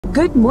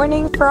Good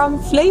morning from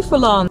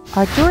Flevoland.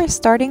 Our tour is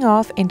starting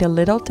off in the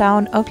little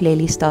town of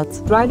Lelystad.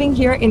 Driving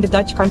here in the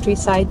Dutch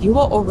countryside, you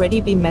will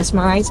already be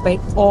mesmerized by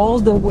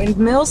all the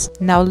windmills.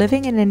 Now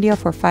living in India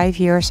for 5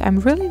 years, I'm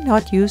really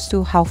not used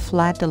to how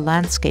flat the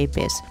landscape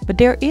is. But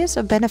there is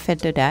a benefit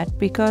to that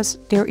because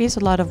there is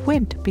a lot of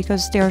wind,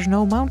 because there's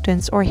no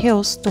mountains or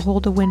hills to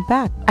hold the wind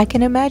back. I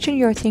can imagine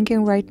you're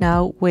thinking right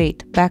now,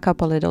 wait, back up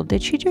a little.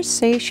 Did she just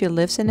say she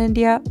lives in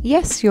India?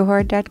 Yes, you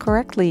heard that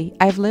correctly.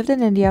 I've lived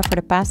in India for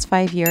the past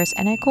 5 years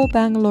and I call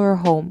Bangalore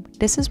home.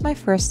 This is my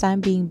first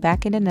time being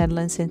back in the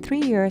Netherlands in 3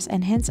 years,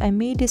 and hence I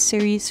made this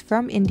series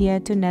from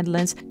India to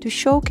Netherlands to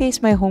showcase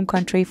my home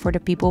country for the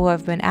people who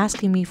have been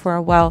asking me for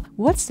a while,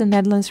 what's the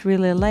Netherlands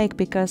really like,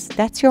 because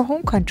that's your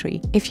home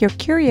country. If you're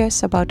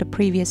curious about the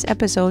previous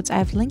episodes,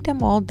 I've linked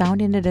them all down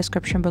in the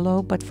description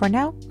below, but for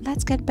now,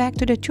 let's get back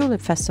to the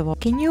Tulip Festival.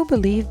 Can you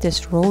believe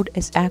this road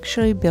is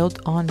actually built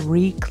on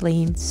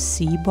reclaimed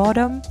sea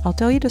bottom? I'll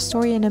tell you the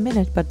story in a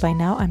minute, but by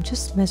now I'm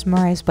just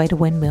mesmerized by the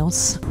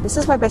windmills. This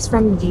is my best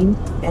friend Dean,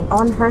 and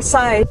on her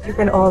side, you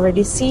can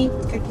already see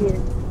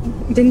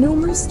the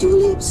numerous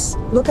tulips.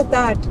 Look at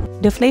that.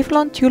 The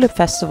Flevoland Tulip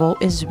Festival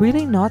is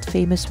really not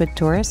famous with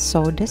tourists,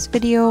 so this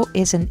video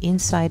is an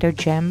insider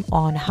gem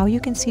on how you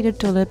can see the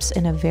tulips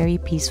in a very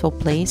peaceful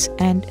place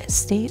and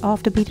stay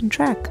off the beaten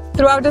track.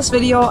 Throughout this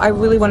video, I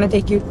really want to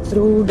take you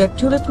through the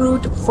tulip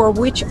route, for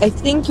which I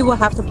think you will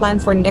have to plan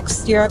for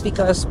next year,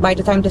 because by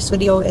the time this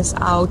video is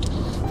out,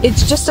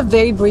 it's just a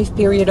very brief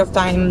period of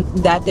time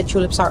that the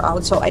tulips are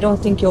out, so I don't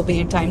think you'll be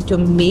in time to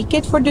make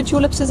it for the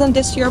tulip season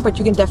this year, but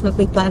you can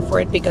definitely plan for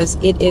it because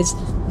it is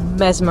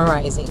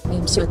mesmerizing.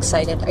 I'm so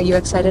excited. Are you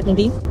excited,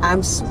 Nadine?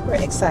 I'm super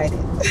excited.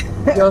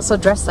 You're also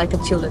dressed like a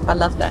tulip. I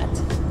love that.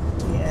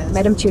 Yes.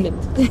 Madam Tulip.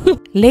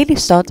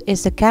 Lelystad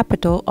is the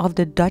capital of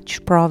the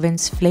Dutch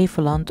province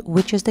Flevoland,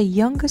 which is the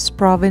youngest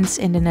province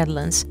in the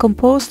Netherlands.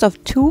 Composed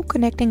of 2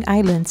 connecting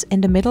islands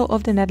in the middle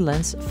of the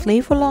Netherlands,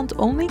 Flevoland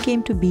only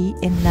came to be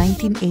in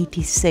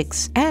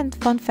 1986. And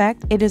fun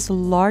fact, it is the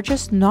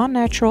largest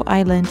non-natural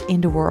island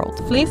in the world.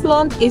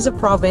 Flevoland is a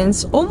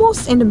province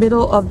almost in the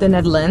middle of the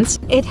Netherlands.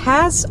 It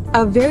has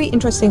a very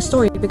interesting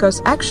story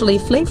because actually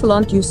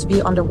Flevoland used to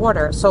be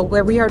underwater. So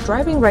where we are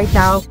driving right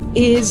now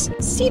is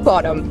sea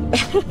bottom.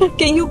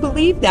 Can you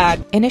believe that?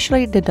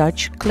 Initially, the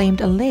Dutch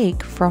claimed a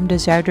lake from the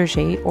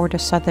Zuiderzee or the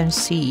Southern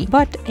Sea,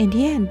 but in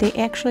the end they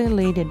actually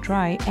laid it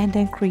dry and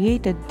then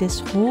created this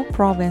whole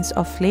province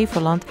of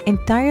Flevoland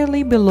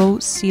entirely below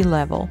sea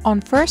level.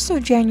 On 1st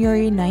of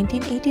January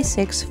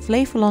 1986,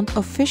 Flevoland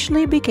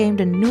officially became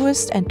the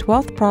newest and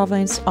 12th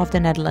province of the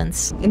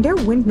Netherlands. And there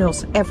are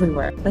windmills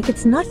everywhere, like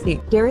it's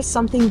nothing. There is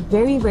something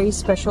very, very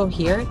special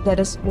here that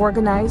is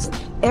organized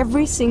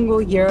every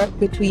single year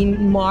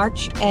between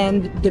March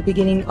and the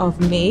beginning of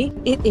May.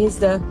 It is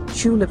the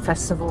Tulip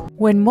Festival.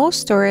 When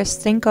most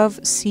tourists think of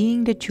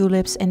seeing the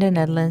tulips in the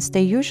Netherlands,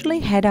 they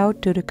usually head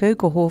out to the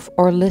Keukenhof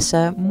or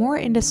Lisse, more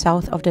in the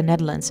south of the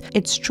Netherlands.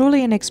 It's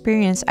truly an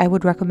experience I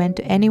would recommend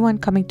to anyone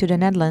coming to the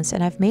Netherlands,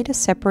 and I've made a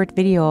separate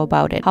video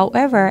about it.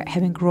 However,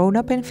 having grown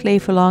up in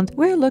Flevoland,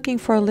 we're looking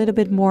for a little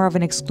bit more of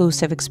an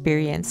exclusive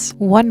experience.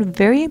 One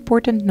very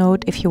important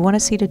note if you want to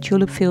see the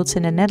tulip fields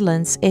in the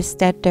Netherlands is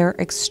that they're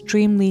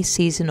extremely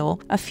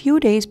seasonal. A few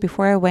days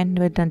before I went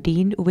with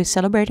Nadine, we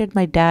celebrated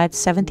my dad's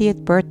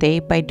 70th birthday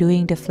by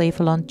doing the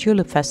Flevoland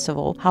Tulip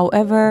Festival.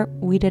 However,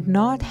 we did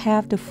not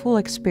have the full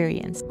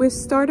experience. We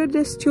started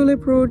this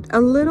tulip route a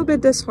little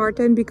bit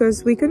disheartened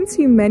because we couldn't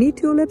see many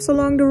tulips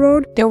along the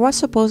road. There was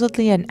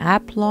supposedly an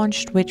app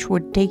launched which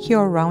would take you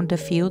around the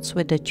fields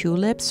with the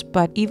tulips,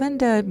 but even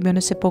the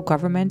municipal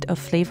government of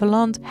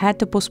Flevoland had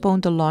to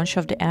postpone the launch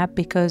of the app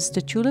because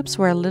the tulips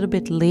were a little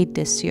bit late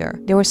this year.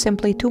 There was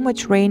simply too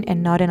much rain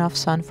and not enough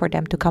sun for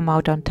them to come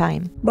out on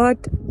time. But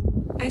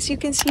as you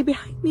can see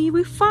behind me,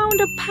 we found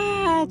a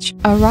patch.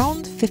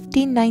 Around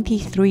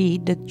 1593,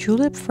 the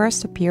tulip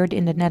first appeared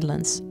in the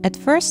Netherlands. At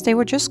first, they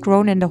were just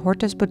grown in the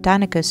Hortus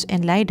botanicus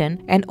in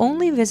Leiden, and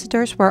only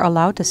visitors were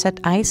allowed to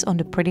set eyes on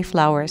the pretty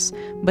flowers.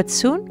 But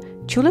soon,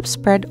 tulips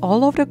spread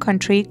all over the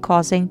country,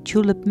 causing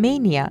tulip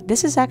mania.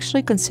 This is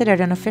actually considered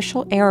an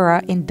official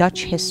era in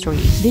Dutch history.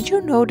 Did you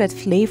know that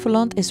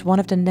Flevoland is one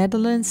of the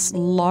Netherlands'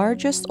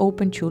 largest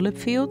open tulip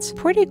fields?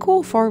 Pretty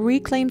cool for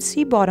reclaimed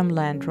sea bottom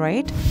land,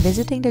 right?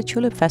 Visiting the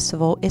Tulip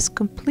Festival is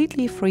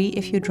completely free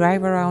if you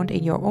drive around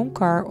in your own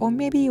car, or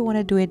maybe you want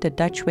to do it the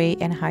Dutch way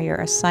and hire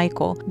a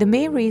cycle. The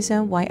main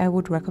reason why I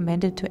would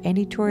recommend it to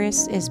any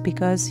tourist is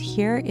because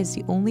here is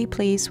the only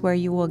place where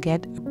you will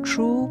get a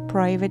true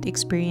private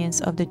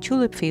experience of the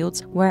tulip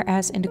fields,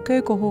 whereas in the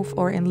Keukenhof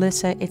or in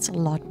Lisse it's a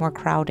lot more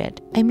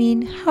crowded. I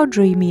mean, how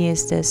dreamy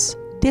is this?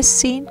 This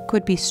scene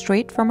could be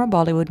straight from a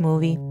Bollywood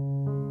movie.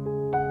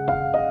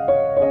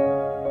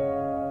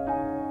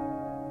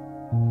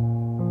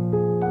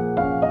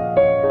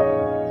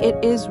 It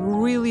is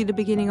really the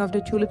beginning of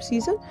the tulip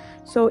season.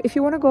 So if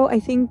you want to go, I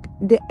think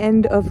the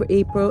end of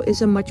April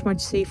is a much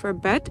safer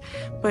bet.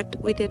 But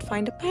we did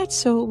find a pet,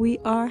 so we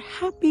are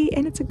happy,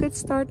 and it's a good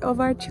start of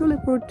our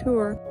tulip route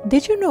tour.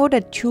 Did you know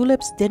that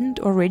tulips didn't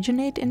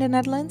originate in the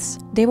Netherlands?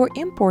 They were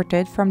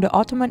imported from the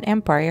Ottoman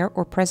Empire,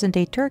 or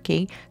present-day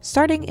Turkey,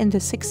 starting in the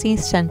 16th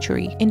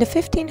century. In the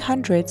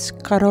 1500s,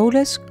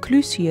 Carolus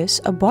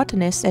Clusius, a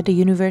botanist at the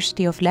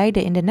University of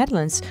Leiden in the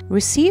Netherlands,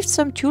 received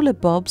some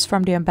tulip bulbs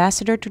from the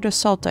ambassador to the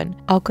Sultan.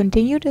 I'll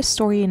continue this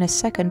story in a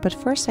second, but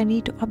first I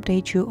need to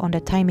update you on the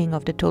timing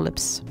of the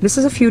tulips. This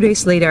is a few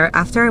days later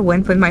after I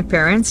went with my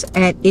parents,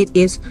 and it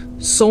is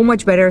so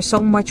much better, so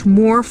much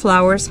more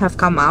flowers have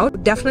come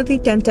out. Definitely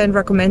 10/10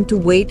 recommend to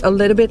wait a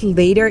little bit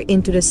later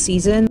into the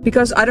season,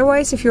 because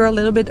otherwise if you're a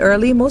little bit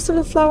early, most of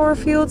the flower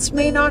fields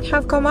may not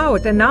have come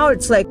out, and now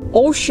it's like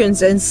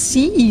oceans and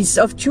seas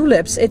of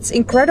tulips. It's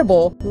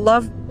incredible.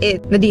 Love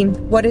it. Nadine,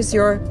 what is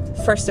your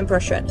first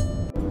impression?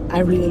 I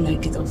really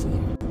like it over here.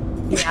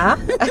 Yeah.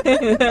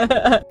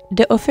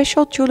 The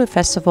official Tulip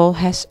Festival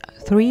has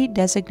 3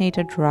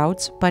 designated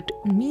routes, but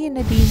me and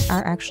Nadine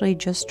are actually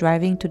just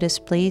driving to this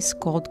place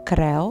called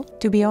Krel.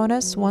 To be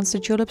honest, once the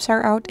tulips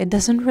are out, it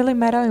doesn't really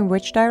matter in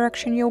which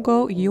direction you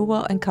go, you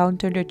will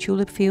encounter the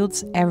tulip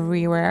fields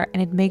everywhere,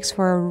 and it makes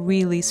for a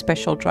really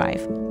special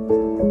drive.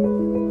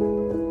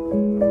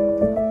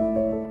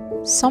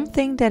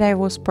 Something that I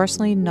was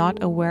personally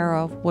not aware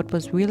of, what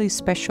was really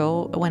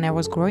special when I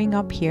was growing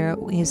up here,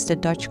 is the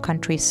Dutch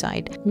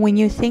countryside. When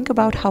you think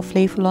about how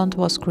Flevoland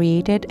was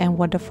created and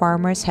what the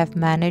farmers have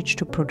managed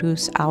to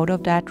produce out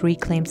of that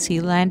reclaimed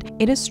sea land,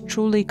 it is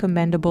truly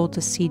commendable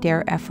to see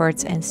their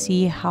efforts and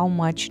see how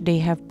much they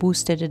have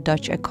boosted the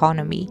Dutch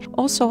economy.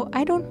 Also,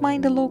 I don't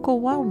mind the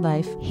local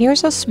wildlife.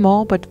 Here's a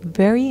small but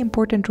very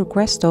important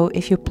request though,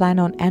 if you plan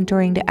on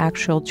entering the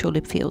actual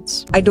tulip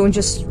fields. I don't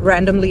just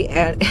randomly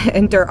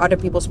enter other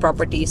people's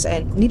properties,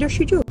 and neither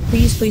should you.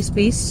 Please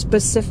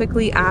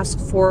specifically ask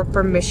for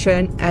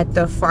permission at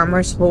the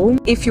farmer's home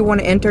if you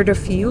want to enter the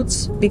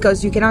fields,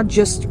 because you cannot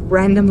just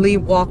randomly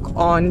walk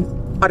on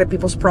other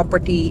people's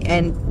property,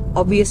 and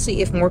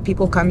obviously if more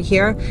people come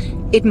here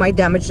it might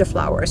damage the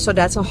flowers, so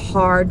that's a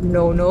hard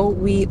no.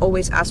 We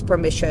always ask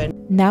permission.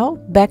 Now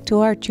back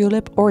to our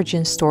tulip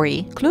origin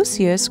story.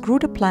 Clusius grew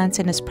the plants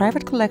in his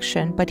private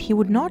collection, but he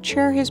would not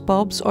share his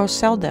bulbs or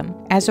sell them.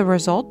 As a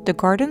result, the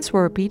gardens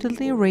were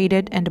repeatedly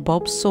raided and the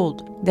bulbs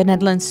sold. The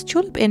Netherlands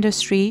tulip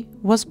industry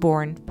was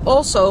born.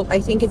 Also, I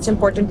think it's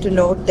important to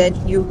note that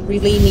you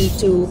really need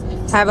to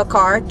have a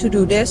car to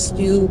do this.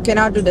 You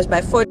cannot do this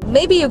by foot.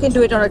 Maybe you can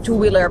do it on a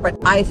two-wheeler, but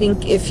I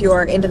think if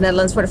you're in the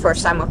Netherlands for the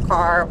first time, a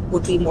car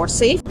would be more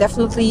safe.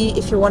 Definitely,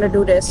 if you want to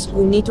do this,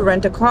 you need to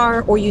rent a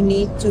car, or you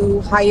need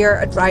to hire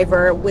a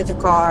driver with a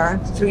car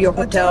through your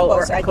hotel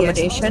or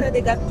accommodation. Also,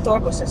 they got tour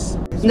buses.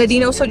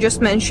 Nadine also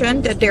just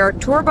mentioned that there are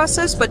tour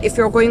buses, but if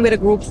you're going with a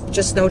group,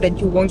 just know that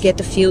you won't get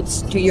the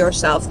fields to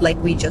yourself like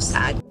we just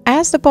had.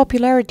 As the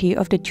popularity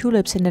of the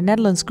tulips in the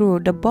Netherlands grew,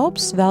 the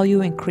bulbs'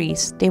 value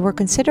increased. They were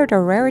considered a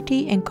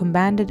rarity and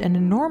commanded an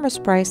enormous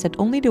price that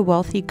only the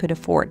wealthy could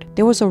afford.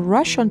 There was a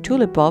rush on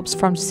tulip bulbs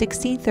from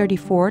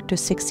 1634 to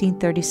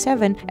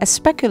 1637 as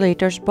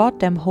speculators bought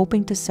them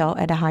hoping to sell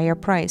at a higher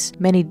price.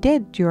 Many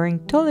did during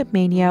tulip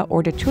mania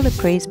or the tulip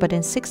craze, but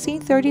in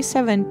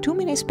 1637 too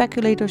many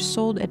speculators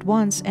sold at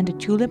once and the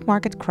tulip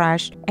market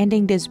crashed,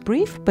 ending this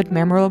brief but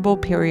memorable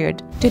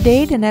period.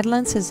 Today, the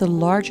Netherlands is the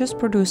largest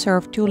producer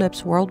of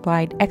tulips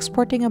worldwide,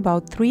 exporting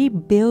about 3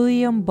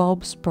 billion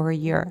bulbs per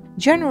year.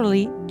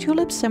 Generally,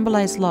 tulips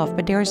symbolize love,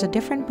 but there is a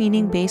different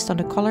meaning based on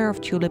the color of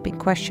tulip in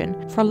question.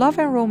 For love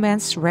and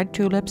romance, red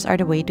tulips are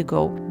the way to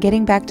go.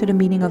 Getting back to the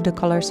meaning of the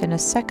colors in a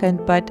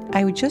second, but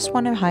I just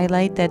want to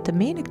highlight that the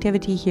main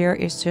activity here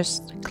is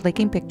just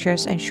clicking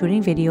pictures and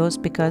shooting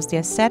videos because the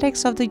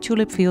aesthetics of the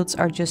tulip fields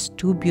are just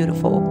too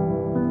beautiful.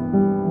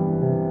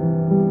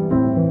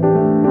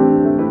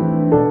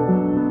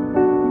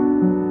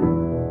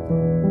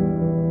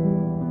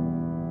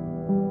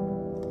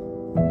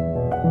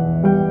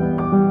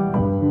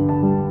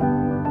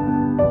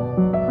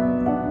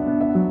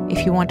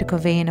 If you want to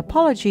convey an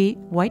apology,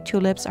 white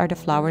tulips are the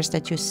flowers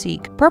that you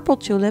seek. Purple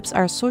tulips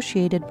are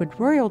associated with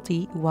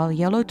royalty, while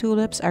yellow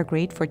tulips are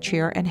great for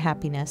cheer and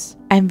happiness.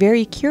 I'm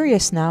very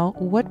curious now,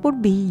 what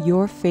would be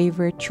your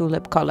favorite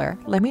tulip color?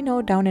 Let me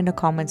know down in the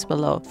comments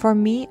below. For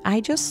me,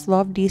 I just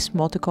love these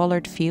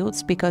multicolored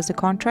fields because the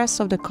contrast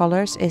of the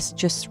colors is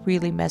just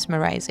really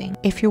mesmerizing.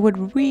 If you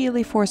would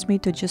really force me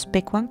to just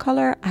pick one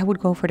color, I would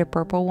go for the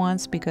purple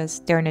ones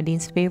because they're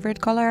Nadine's favorite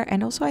color,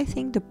 and also I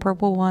think the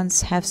purple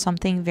ones have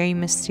something very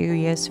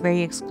mysterious,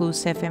 very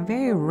exclusive, and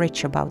very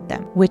rich about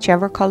them.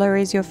 Whichever color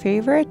is your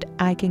favorite,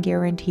 I can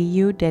guarantee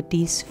you that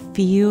these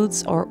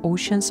fields or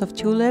oceans of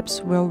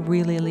tulips will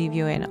really leave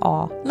you in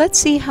awe. Let's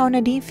see how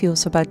Nadine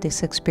feels about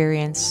this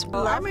experience.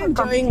 I'm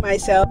enjoying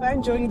myself. I'm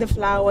enjoying the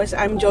flowers.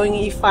 I'm enjoying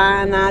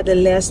Ivana, the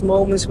last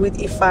moments with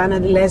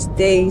Ivana, the last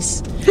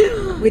days.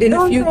 Within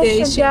a few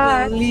days, she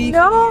will leave.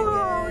 No.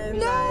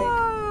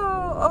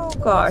 Oh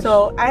gosh.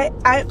 So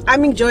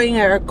I'm enjoying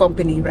our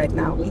company right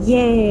now.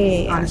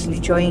 Yay! Honestly. I'm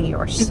enjoying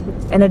yours.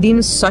 And Nadine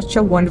is such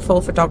a wonderful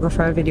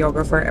photographer,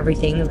 videographer,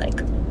 everything. Like,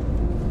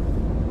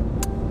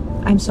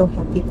 I'm so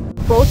happy.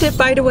 Pro tip,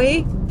 by the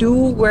way, do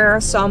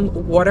wear some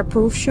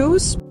waterproof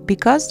shoes.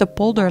 Because the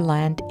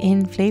polderland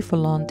in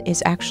Flevoland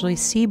is actually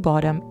sea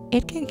bottom,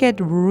 it can get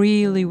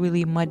really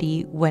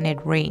muddy when it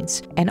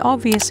rains. And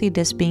obviously,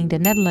 this being the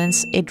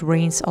Netherlands, it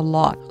rains a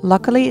lot.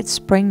 Luckily, it's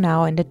spring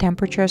now and the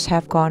temperatures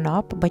have gone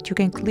up, but you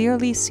can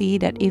clearly see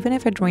that even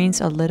if it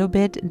rains a little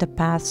bit, the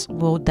paths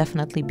will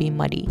definitely be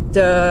muddy.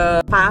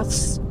 The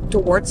paths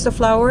towards the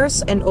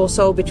flowers and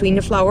also between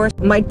the flowers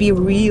might be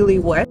really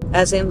wet,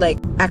 as in like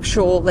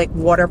actual like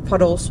water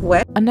puddles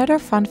wet. Another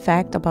fun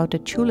fact about the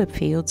tulip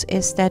fields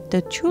is that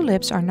the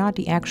tulips are not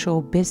the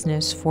actual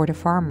business for the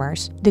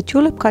farmers. The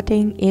tulip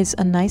cutting is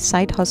a nice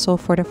side hustle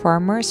for the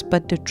farmers,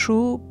 but the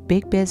true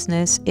big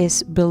business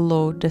is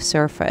below the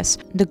surface.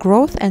 The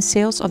growth and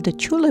sales of the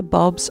tulip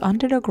bulbs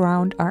under the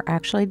ground are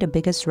actually the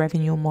biggest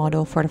revenue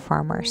model for the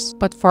farmers.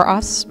 But for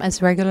us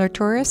as regular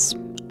tourists,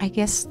 I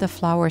guess the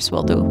flowers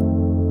will do.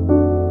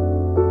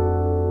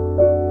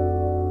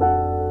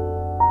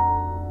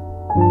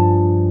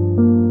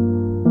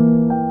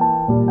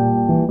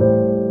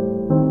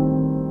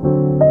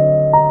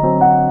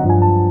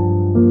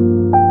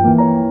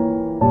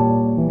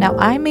 Now,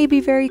 I may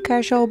be very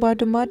casual about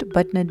the mud,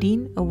 but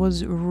Nadine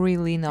was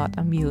really not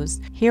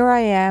amused. Here I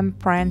am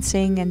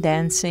prancing and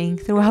dancing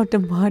throughout the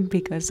mud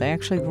because I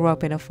actually grew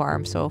up in a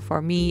farm, so for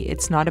me,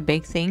 it's not a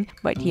big thing.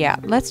 But yeah,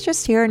 let's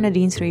just hear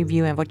Nadine's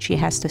review and what she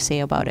has to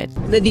say about it.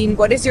 Nadine,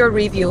 what is your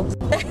review?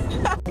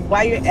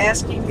 Why are you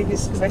asking me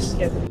this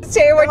question?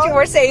 Say what you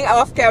were saying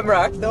off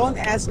camera. Don't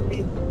ask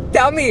me.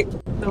 Tell me.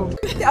 No.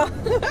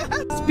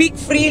 Speak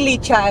freely,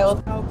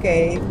 child.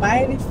 Okay,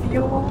 my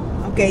review.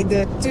 Okay,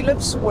 the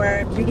tulips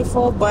were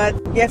beautiful, but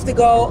you have to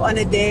go on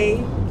a day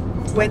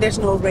when there's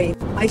no rain.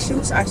 My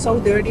shoes are so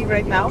dirty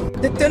right now.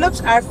 The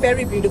tulips are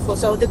very beautiful.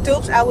 So the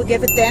tulips, I will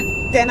give it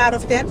 10 out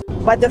of 10.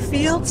 But the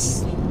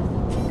fields,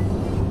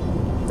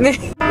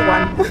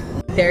 1.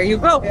 There you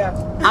go. Yeah.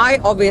 I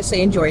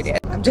obviously enjoyed it.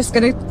 I'm just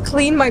gonna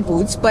clean my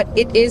boots, but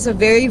it is a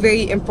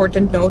very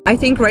important note. I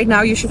think right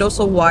now you should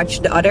also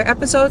watch the other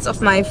episodes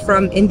of my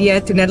From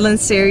India to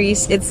Netherlands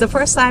series. It's the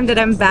first time that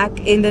I'm back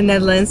in the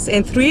Netherlands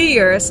in 3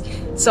 years.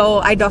 So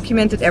I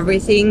documented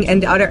everything,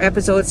 and the other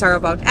episodes are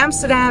about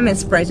Amsterdam and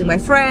surprising my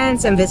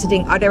friends and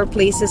visiting other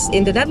places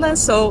in the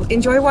Netherlands. So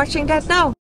enjoy watching that now.